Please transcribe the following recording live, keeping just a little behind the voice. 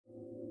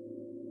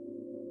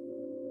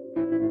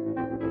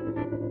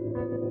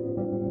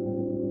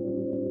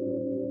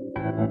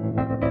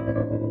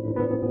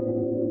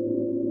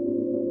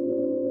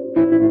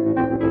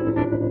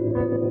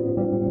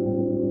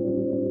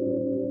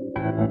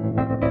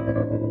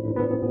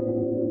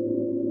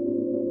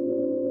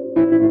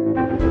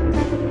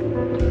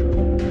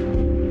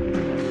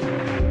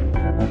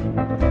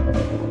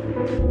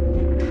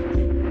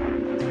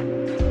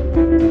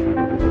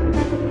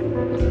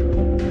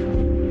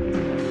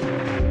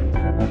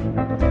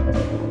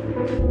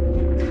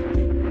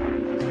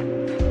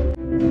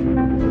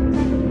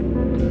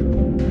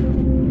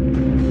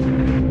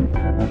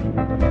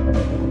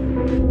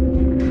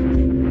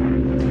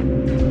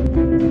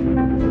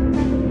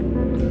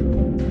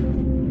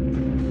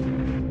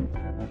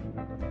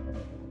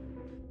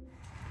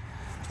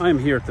I am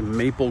here at the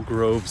Maple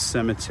Grove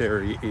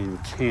Cemetery in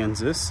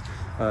Kansas,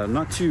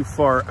 not too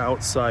far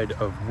outside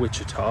of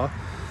Wichita.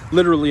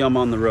 Literally, I'm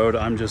on the road.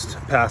 I'm just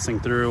passing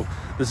through.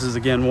 This is,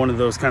 again, one of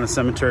those kind of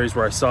cemeteries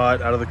where I saw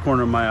it out of the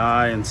corner of my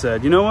eye and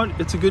said, you know what?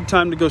 It's a good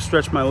time to go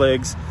stretch my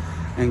legs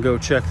and go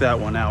check that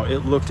one out.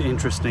 It looked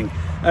interesting.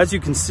 As you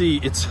can see,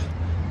 it's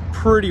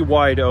pretty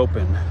wide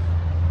open.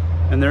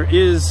 And there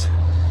is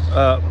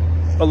a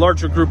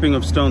larger grouping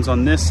of stones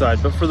on this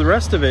side, but for the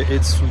rest of it,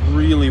 it's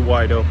really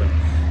wide open.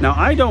 Now,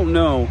 I don't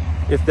know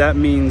if that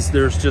means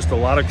there's just a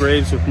lot of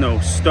graves with no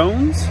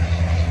stones,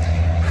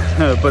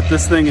 but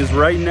this thing is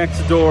right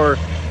next door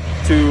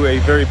to a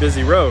very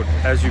busy road,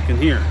 as you can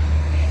hear.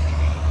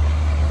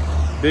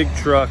 Big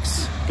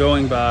trucks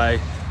going by.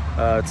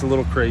 It's a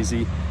little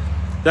crazy.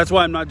 That's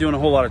why I'm not doing a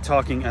whole lot of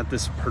talking at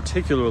this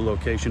particular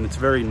location. It's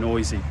very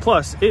noisy.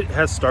 Plus, it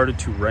has started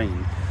to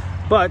rain.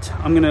 But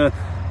I'm gonna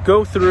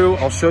go through.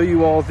 I'll show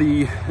you all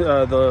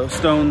the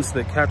stones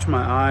that catch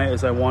my eye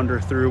as I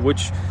wander through,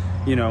 which,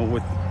 you know,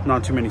 with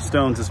not too many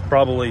stones, is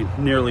probably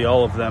nearly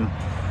all of them.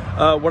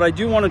 What I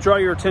do want to draw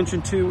your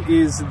attention to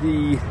is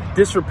the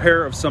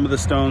disrepair of some of the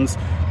stones.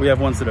 We have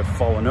ones that have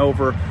fallen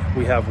over.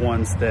 We have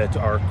ones that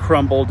are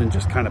crumbled and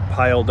just kind of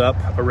piled up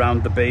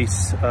around the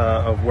base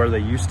of where they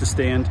used to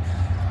stand.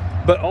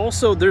 But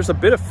also, there's a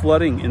bit of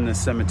flooding in this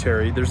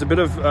cemetery. There's a bit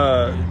of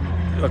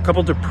a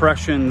couple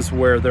depressions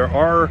where there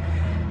are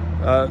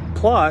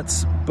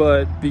plots,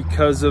 but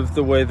because of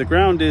the way the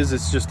ground is,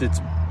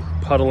 it's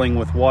puddling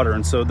with water,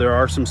 and so there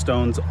are some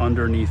stones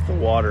underneath the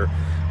water,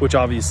 which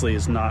obviously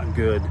is not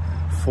good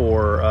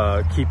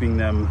for keeping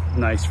them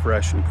nice,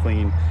 fresh, and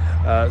clean.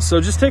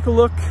 So just take a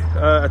look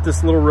at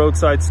this little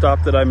roadside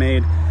stop that I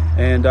made,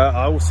 and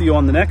I will see you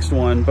on the next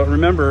one. But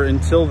remember,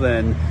 until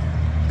then,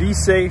 be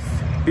safe,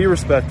 be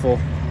respectful,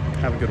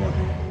 have a good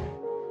one.